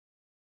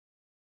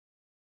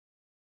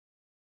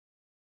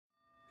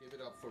Give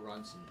it up for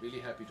Runson. Really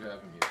happy to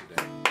have him here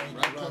today.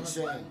 Thank you,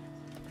 Runson.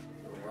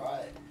 All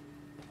right.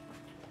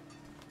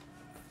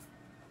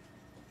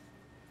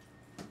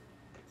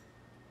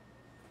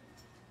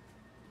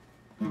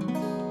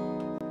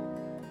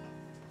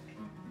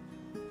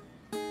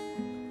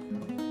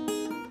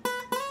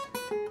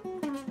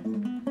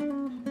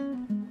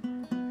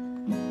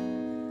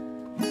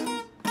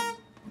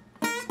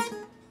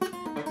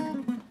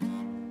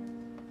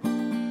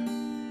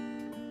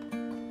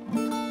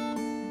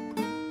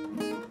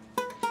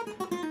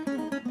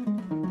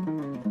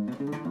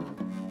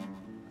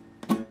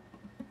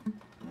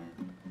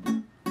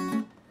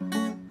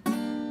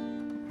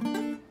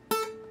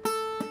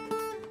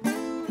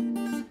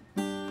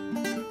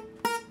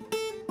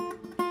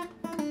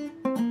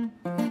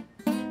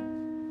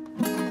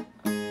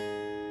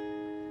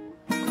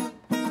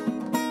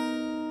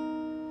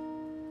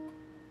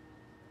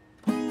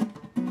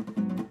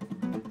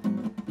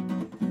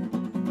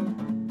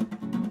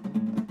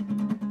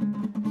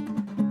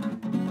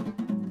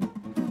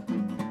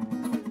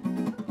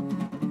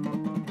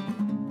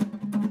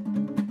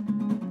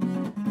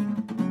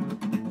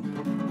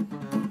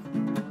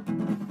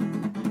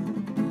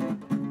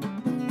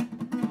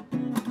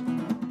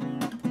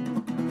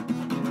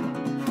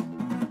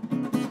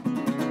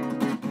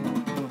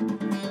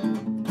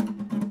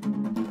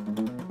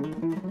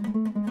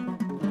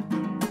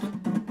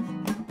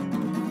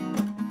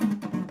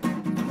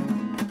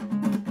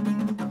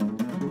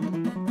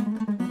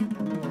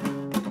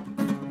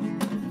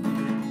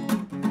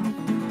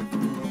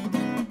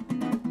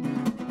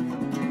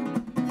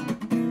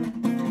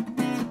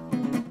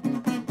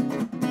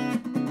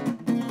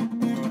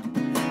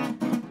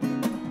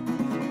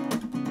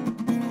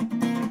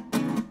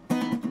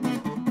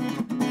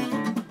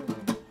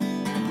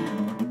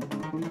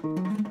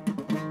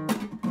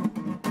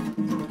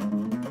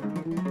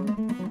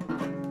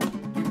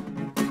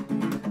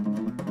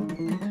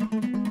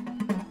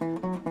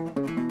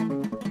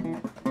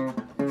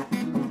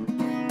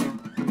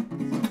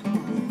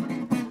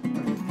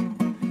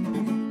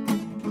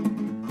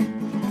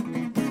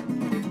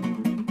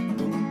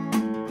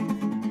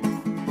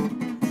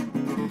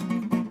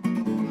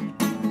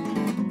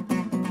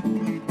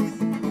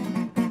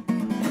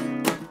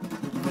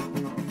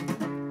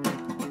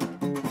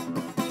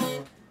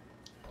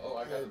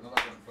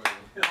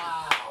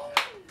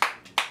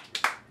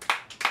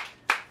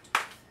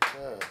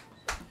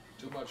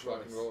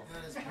 Rock and roll.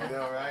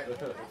 Yeah, right.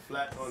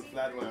 Flat on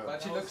flat wire.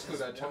 But she looks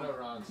good. I turn her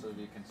around so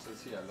we can still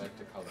see. I like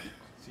the color.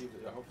 See,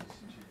 I hope it's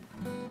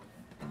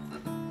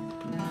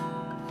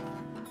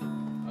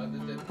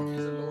that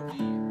is a low D.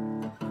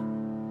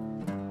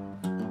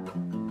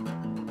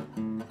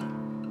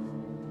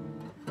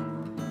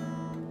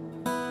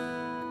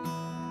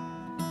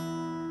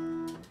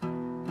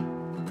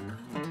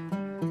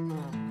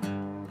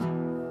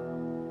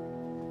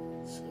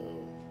 So,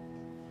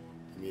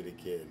 meet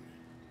again.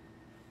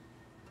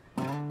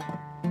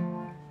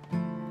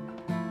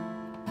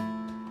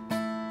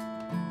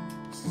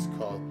 This is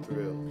called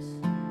Thrills.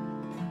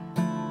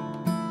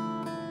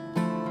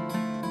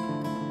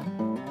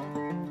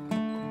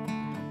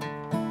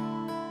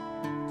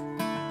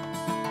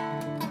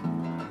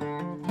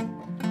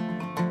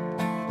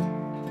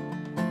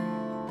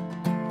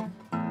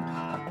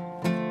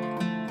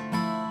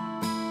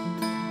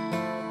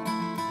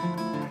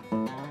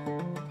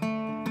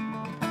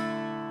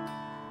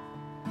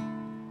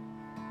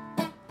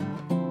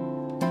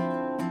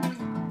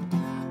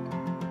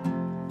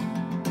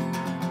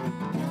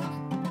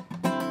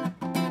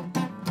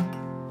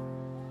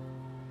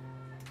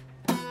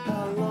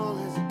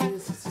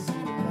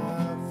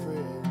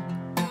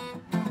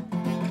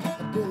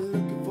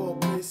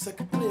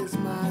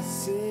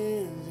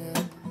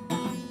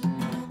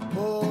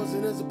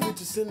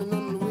 Sitting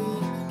on the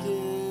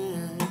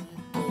weekend,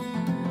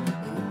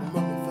 and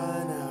mama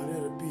find out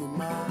it'll be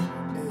my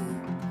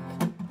end.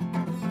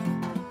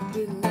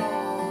 Didn't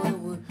know it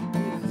would be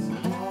this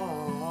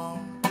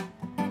hard.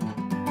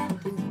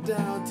 Bring you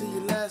down to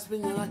your last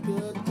minute like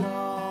a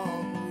dog.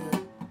 Yeah.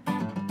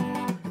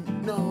 And you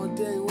know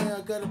dang well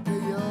I gotta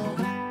pay your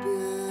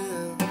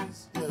bills.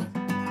 Yeah.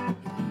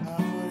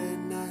 All that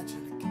night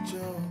trying to get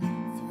your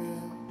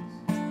thrills.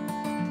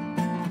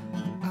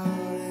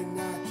 All that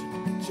night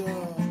trying to get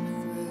your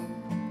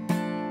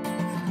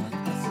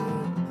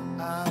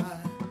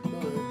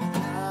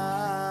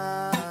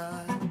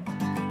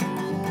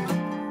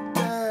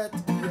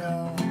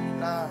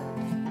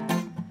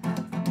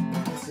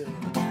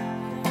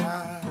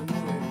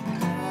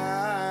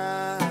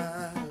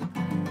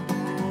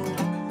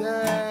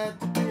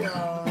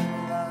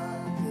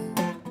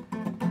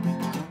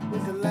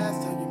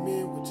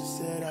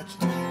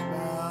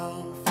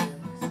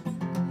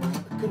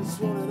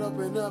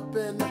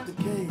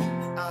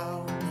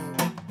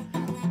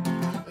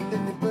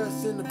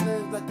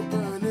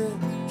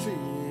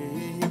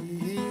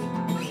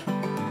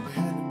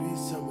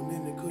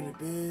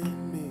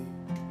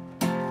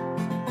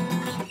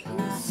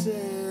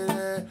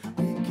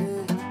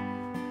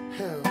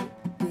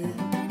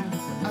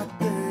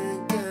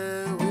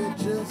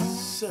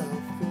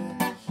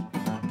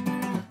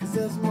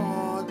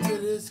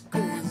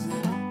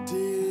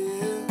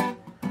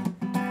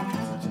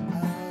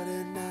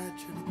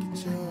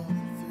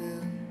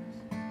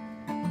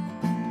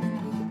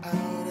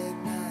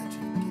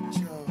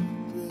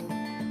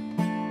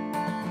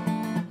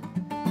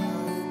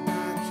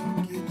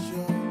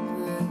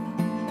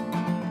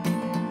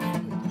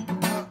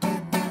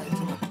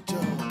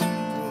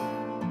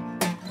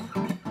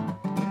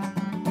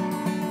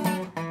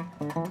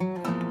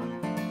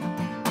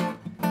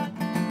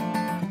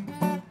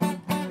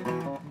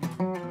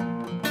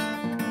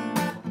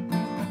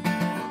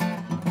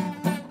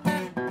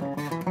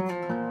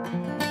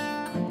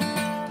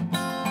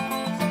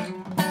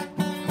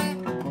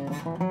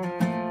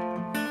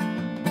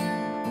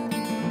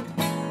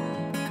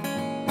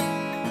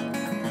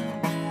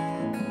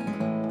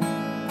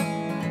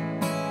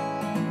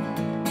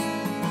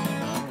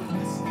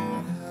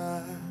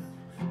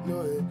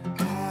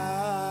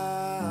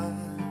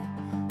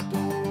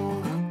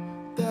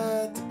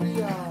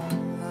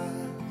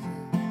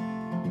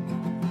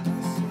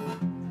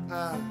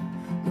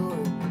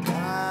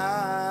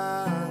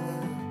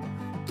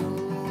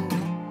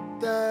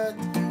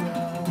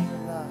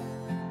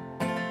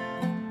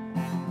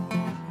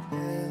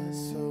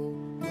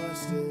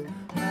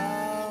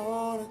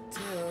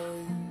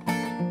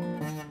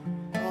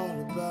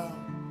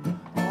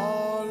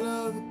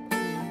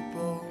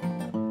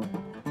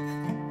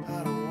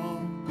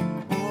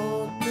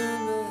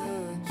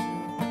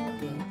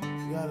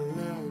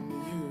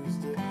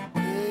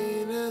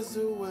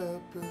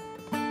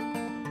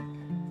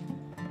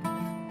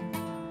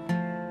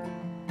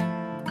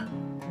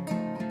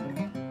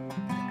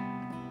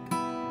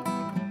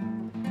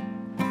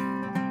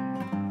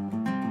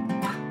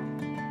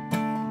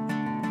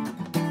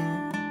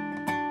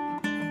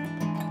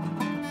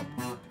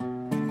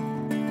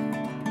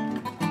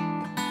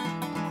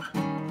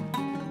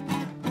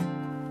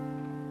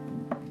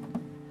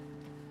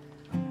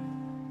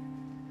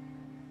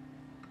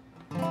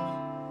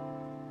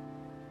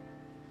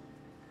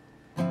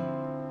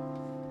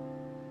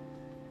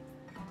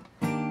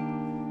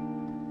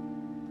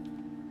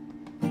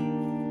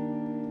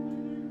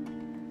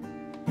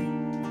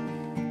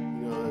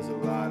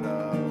lot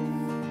of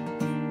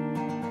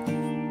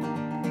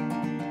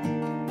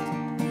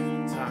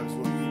times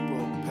when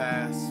people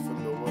pass from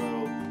the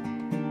world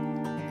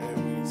and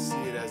we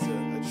see it as a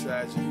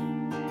tragedy,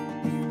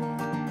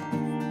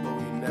 but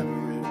we never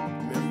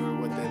remember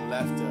what they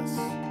left us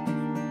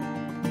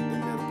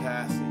in their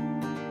passing.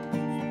 We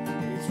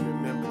need to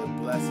remember the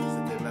blessings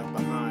that they left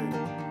behind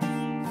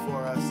for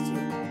us to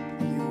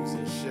use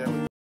and share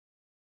with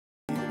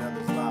in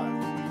others'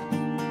 lives.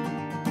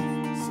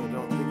 So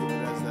don't think of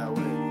it as that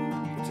way,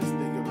 but just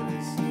think of it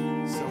as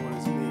someone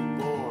is being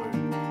born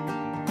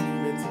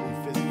mentally,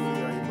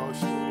 physically, or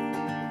emotionally.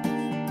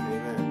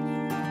 Amen.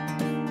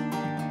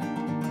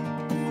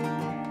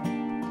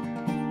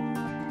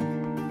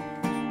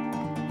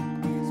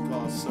 It's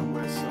called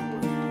Somewhere, Somewhere.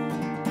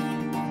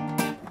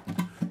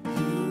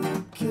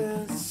 You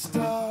can't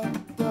stop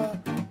the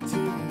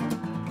tears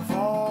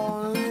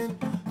falling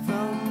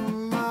from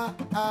my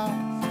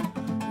eyes.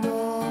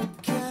 Nor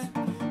can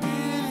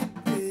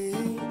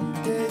anything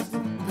erase the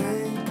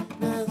pain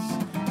that's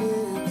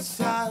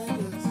inside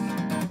us.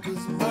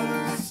 'Cause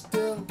mother's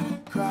still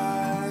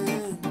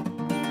crying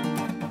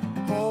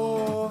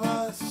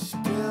over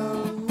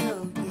spilled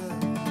milk. Yeah.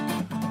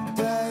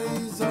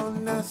 Daddy's on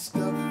that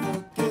stuff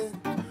again.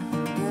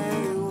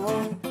 They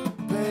won't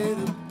pay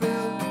the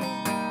bill.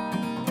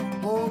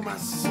 Oh, my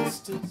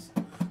sisters,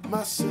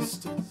 my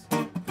sisters, I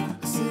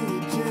see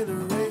a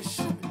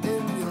generation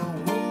in your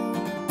womb,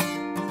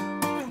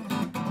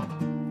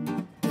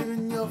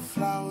 giving your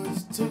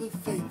flowers to the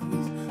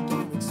faithless.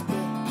 Don't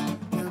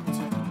expect them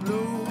to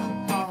bloom.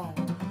 Oh,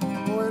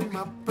 and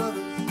my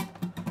brothers,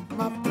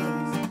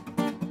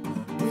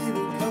 we've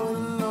been coming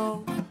a long,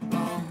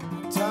 long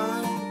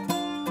time.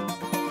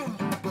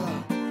 But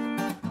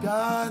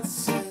God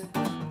said,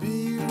 be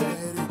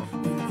ready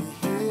when you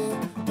hear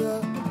the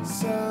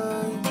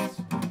signs.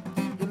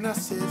 And I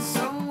said,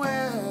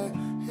 somewhere,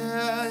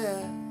 yeah,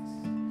 yeah,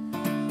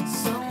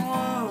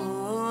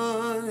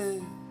 someone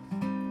is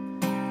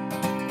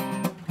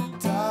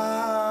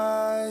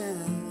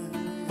dying.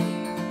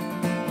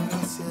 And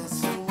I said,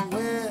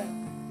 somewhere,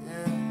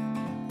 yeah,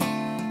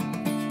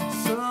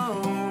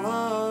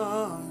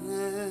 someone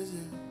is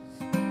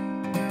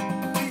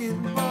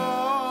being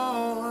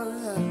born,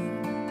 yeah,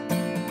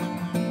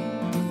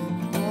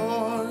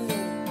 born,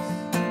 yes.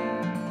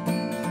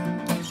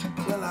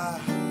 Well, I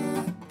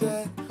heard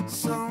that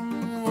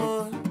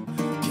someone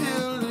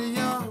killed a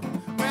young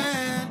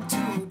man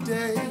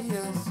today,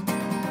 yes.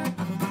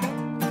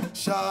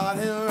 Shot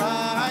him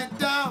right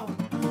down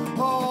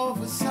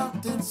over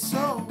something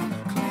so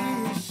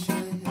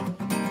cliche.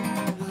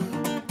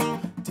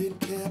 Didn't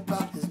care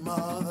about his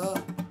mother,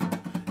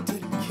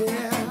 didn't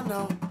care,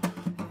 no,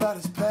 about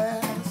his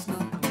past, no.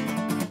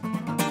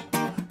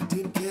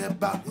 Didn't care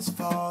about his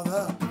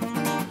father,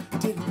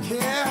 didn't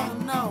care,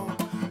 no,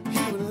 he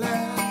would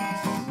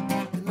last.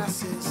 And I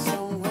said,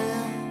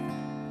 somewhere,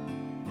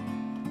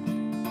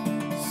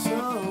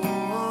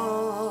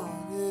 someone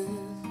is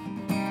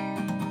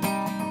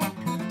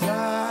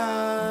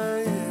dying.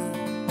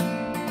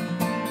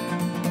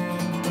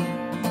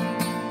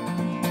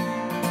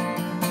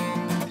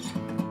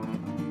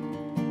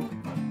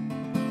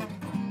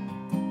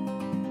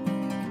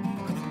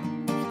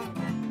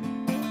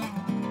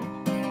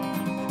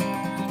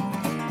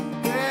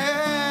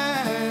 Yeah.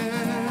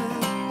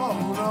 Oh,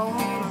 no,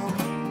 no.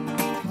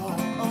 Oh,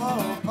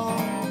 oh,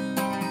 oh.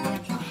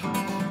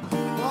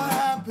 What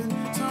happened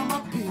to my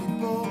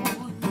people?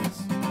 Yes.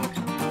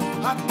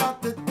 I thought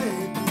that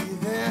they'd be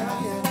there,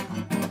 yeah.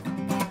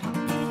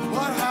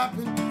 What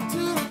happened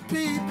to the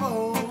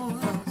people?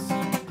 Yes.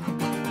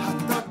 I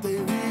thought they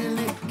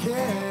really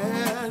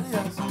cared,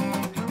 yes. I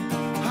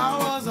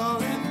was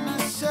all in the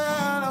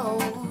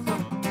shadows.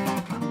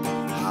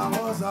 I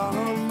was all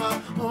on my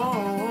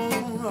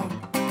own.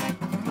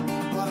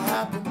 What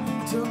happened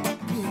to my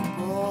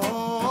people?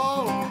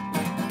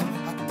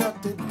 I thought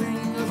they'd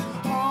bring us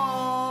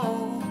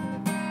home.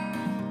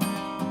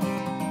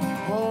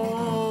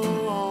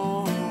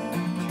 Home.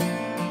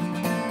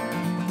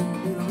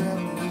 We need a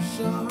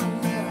revolution,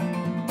 yeah.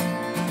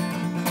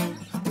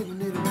 I think we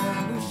need a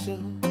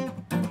revolution.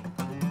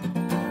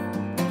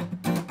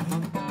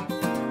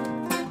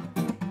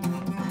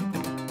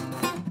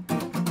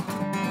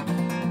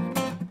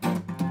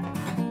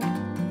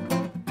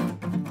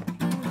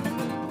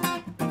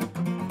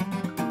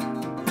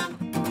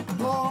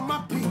 Oh, my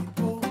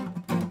people,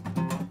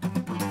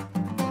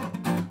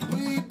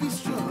 we be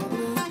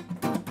struggling,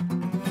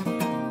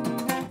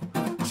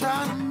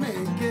 trying to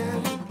make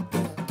it.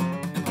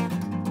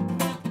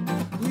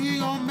 We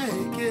gon'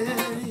 make it,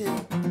 yeah.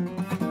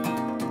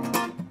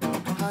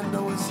 I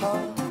know it's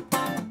hard.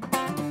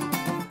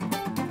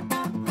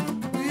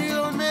 We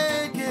gon'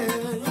 make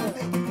it, yeah.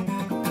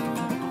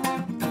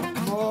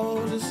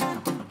 Oh, just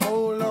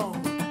hold on,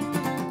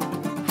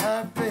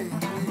 have faith.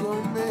 We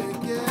gon'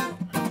 make it.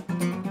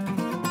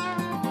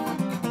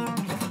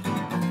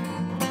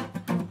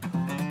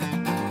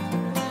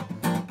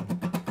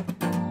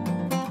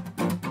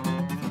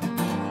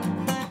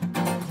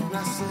 And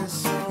I said,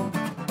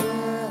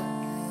 somewhere,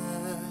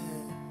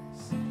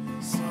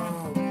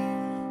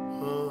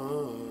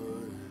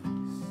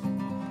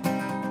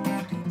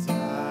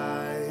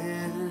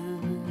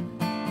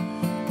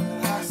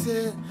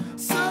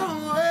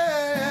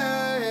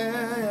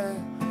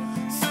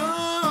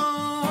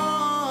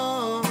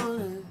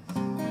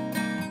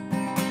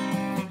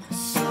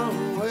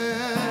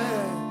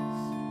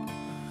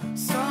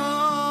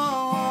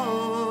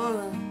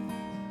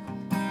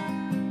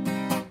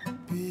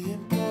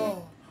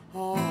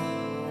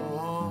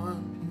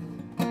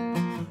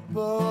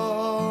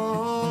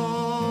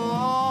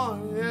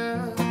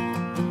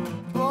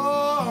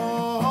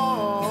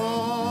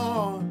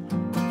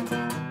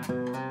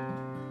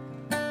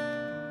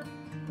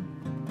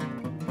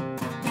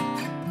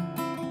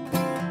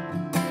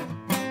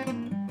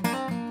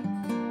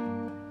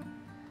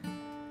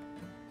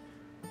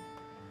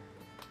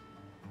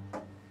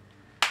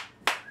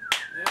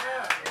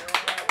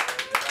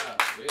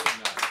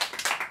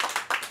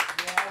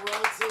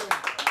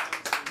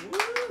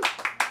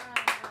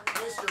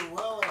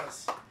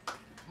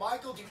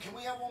 Michael, can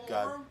we have one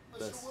more,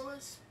 Mr.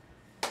 Willis?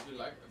 You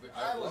like? We'd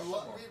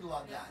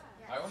love that.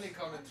 I only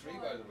counted 3,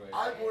 by the way.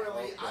 I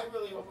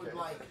really would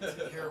like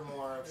to hear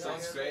more.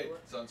 Sounds great.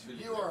 Sounds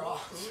really You are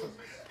awesome.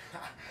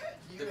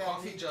 The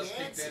coffee just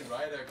kicked in,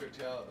 right? I could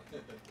tell.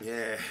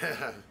 Yeah.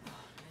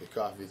 The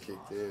coffee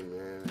kicked in,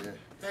 man. Yeah.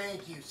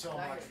 Thank you so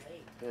much.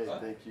 Hey,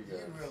 thank you guys.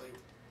 You really.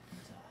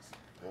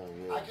 Oh,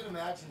 yeah. I can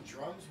imagine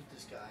drums with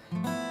this guy.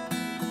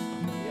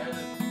 Yeah,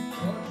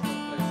 George will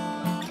play.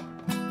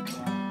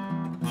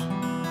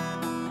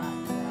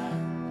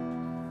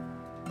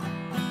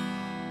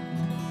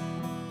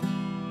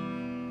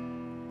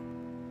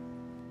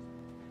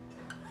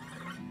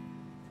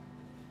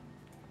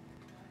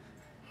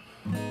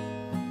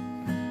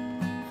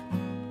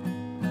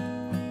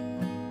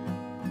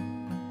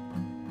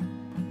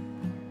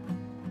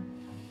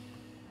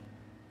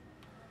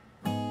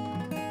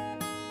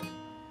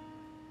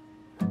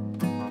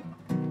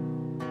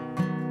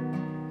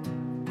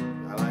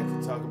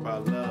 Talk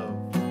about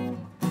love,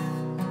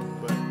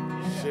 but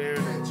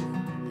sharing it,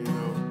 you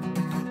know,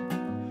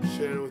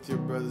 sharing it with your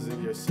brothers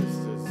and your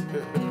sisters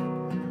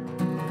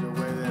in a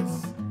way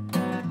that's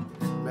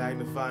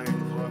magnifying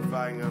and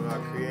glorifying of our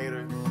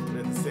Creator, and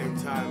at the same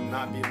time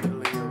not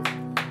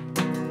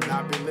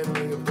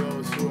belittling of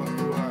those who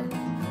are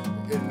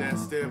in that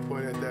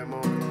standpoint at that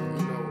moment.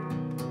 You know,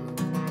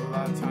 a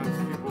lot of times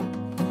people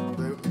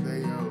they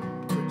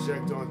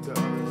project onto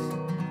others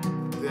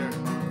their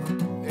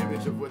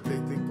image of what they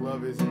think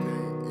love is,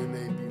 and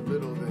they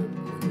belittle them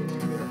when they do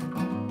that,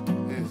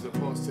 as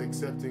opposed to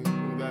accepting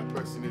who that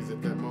person is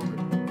at that moment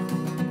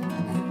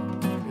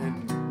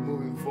and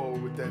moving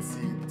forward with that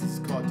seed. It's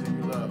called Do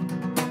You Love?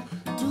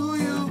 Do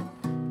you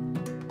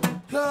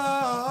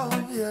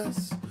love?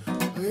 Yes.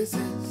 Or is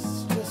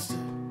it just a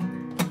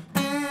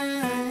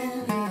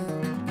game?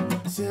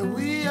 Say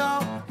we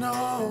all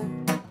know,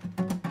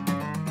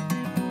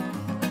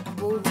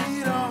 but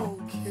we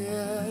don't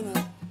care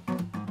now.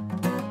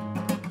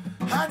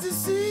 I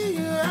just see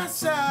you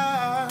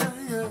outside,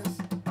 yes,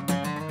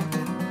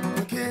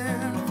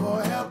 looking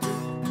for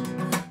helping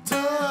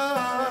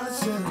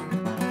touch,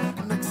 and I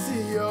can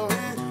see your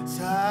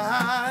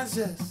insides,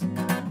 yes.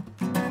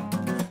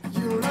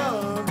 You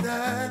love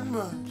that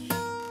much.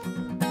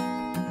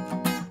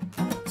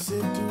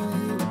 Say, do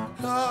you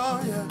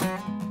love, yeah?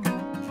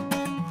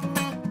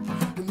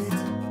 I need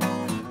to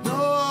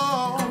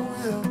know,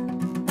 yeah.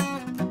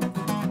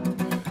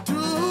 Do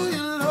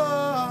you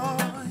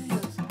love,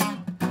 yes?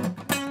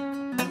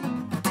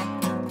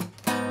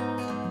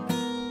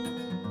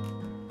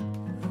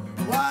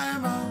 Why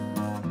am I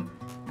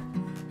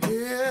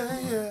here,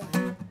 yeah?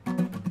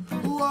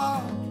 Who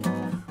are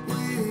we,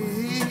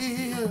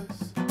 yes?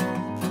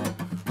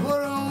 What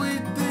do we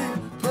think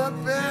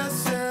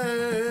purpose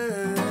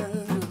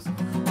is?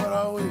 What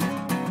are we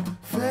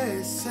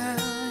facing,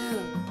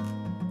 yeah?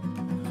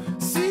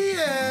 Seeing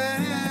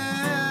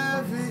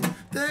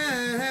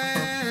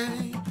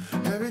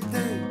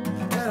everything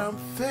that I'm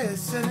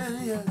facing,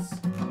 yes.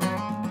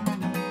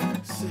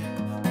 See,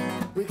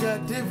 we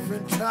got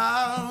different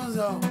trials,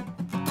 oh.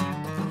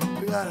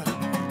 We got a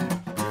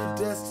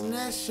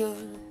destination,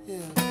 yeah.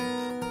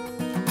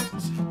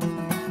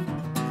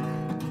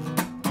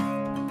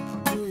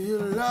 Do you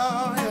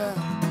love, yeah?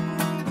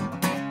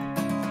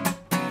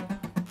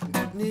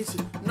 Need to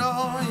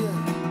know, yeah.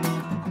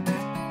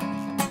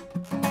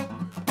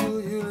 Do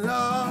you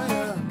love,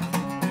 yeah?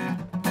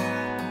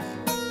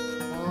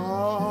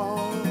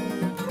 Oh,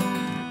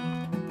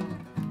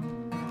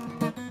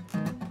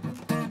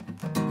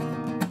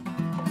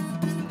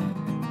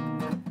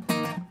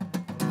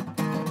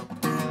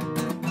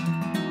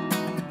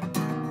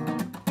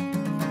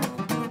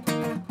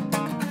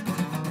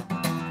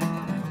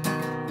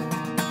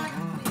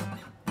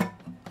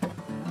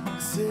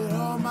 said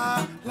all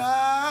my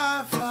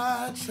life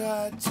I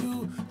tried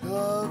to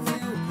love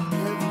you,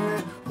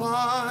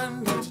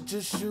 everyone, but you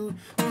just shoot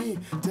me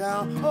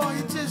down. Oh,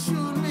 you just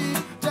shoot me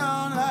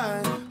down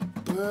like a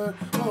bird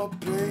or a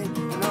plane,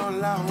 and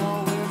all I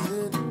want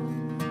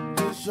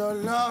is your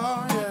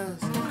love, yes.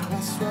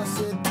 That's what I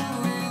said, do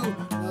you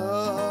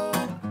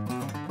love?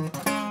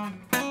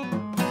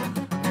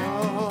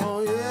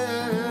 Oh,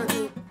 yeah.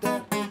 Do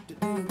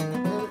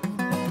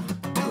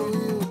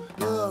you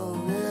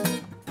love, yeah?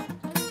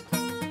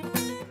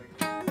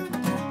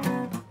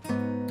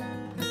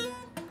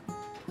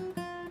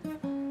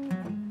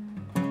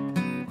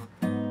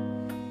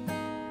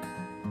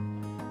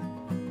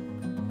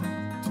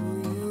 Do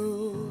you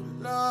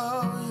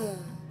love, yeah?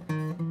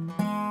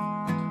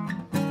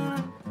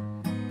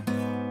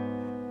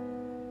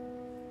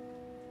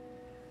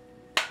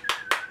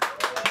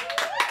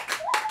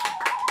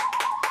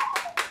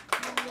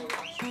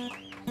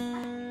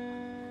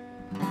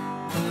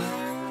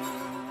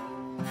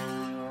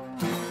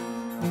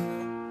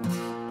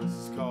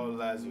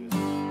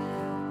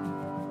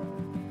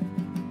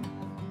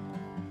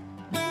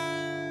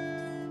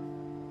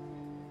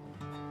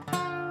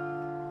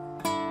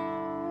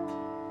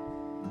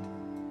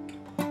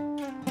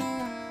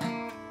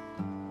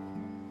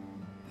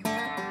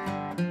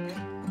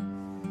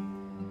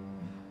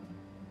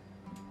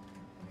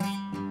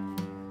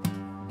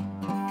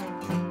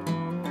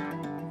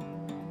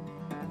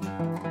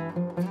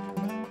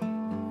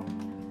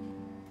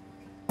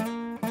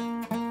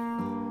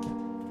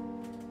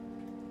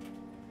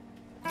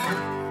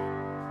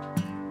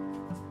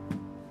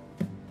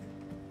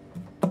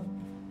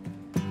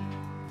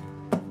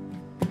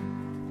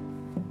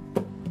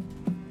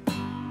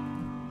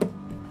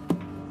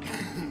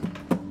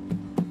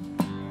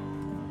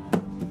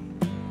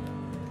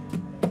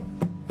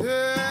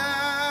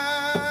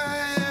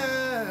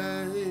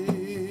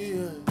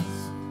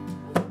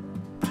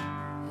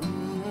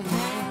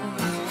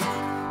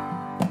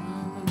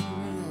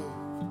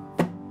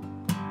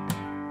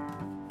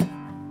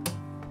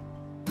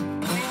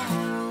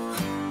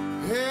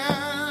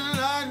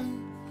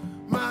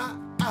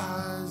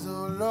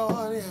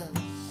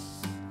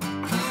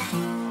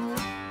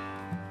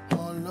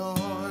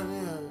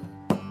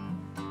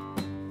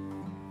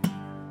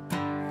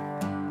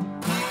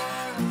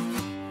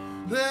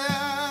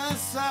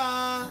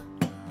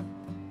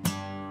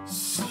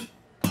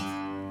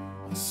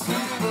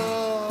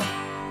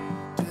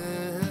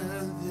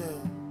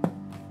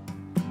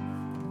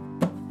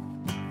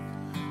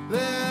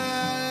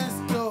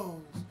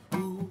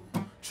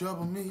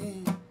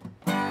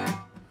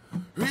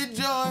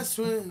 rejoice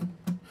when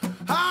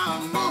I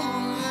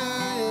move,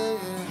 yeah, yeah,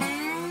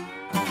 yeah.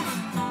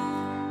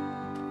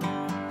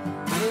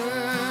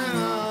 When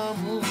I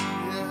move,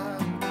 yeah.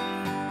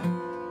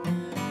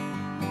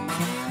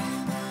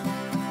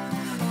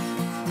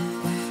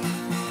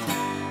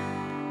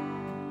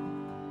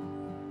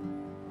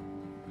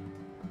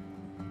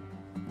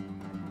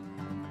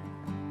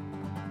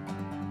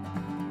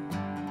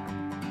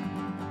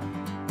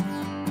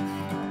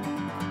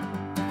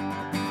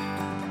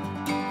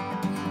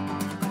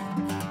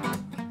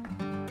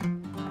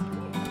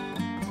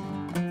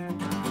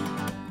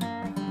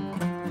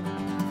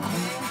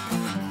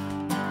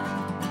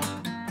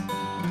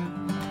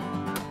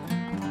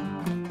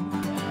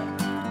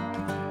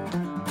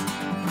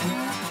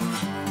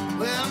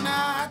 Well,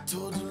 now I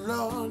told the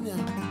Lord, yeah,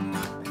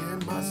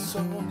 get my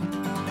soul,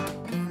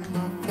 get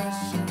my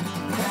flesh,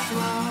 that's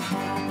why I'm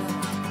home.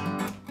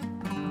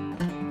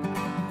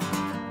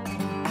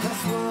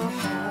 That's why I'm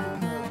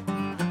home.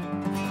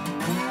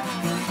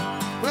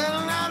 Well,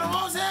 now the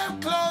walls have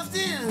closed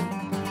in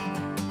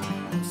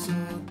so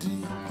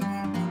deep.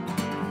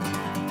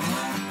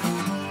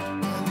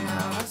 Well,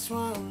 now that's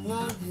why I'm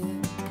lying here.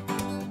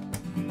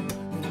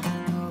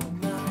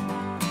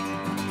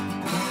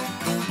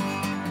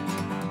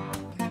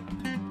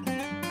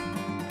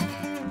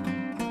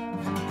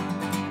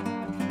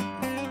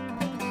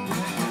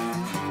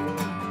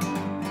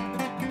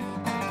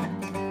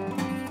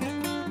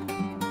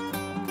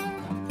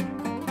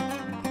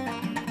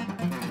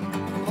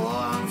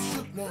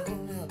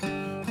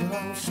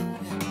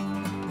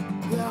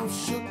 I'm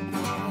shook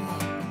now.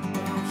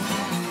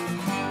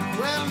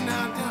 Well,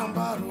 now down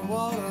by the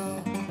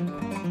water,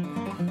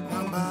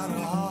 down by the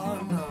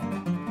heart now.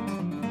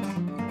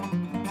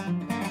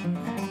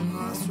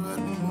 I sweat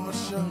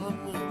emotion,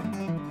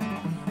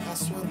 I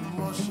sweat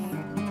emotion,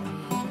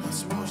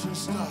 that's motion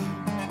stop.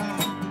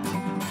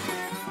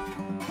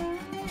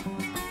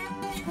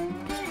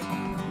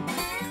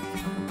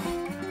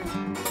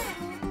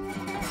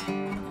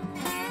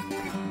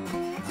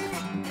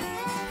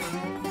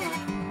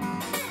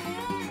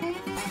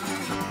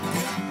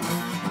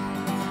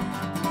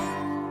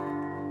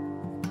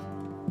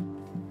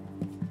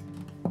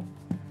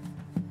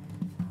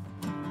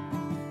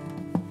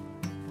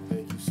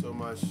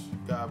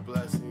 God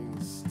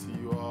blessings to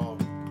you all.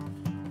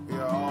 We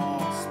are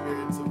all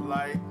spirits of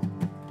light.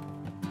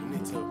 We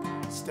need to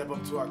step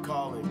up to our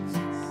callings.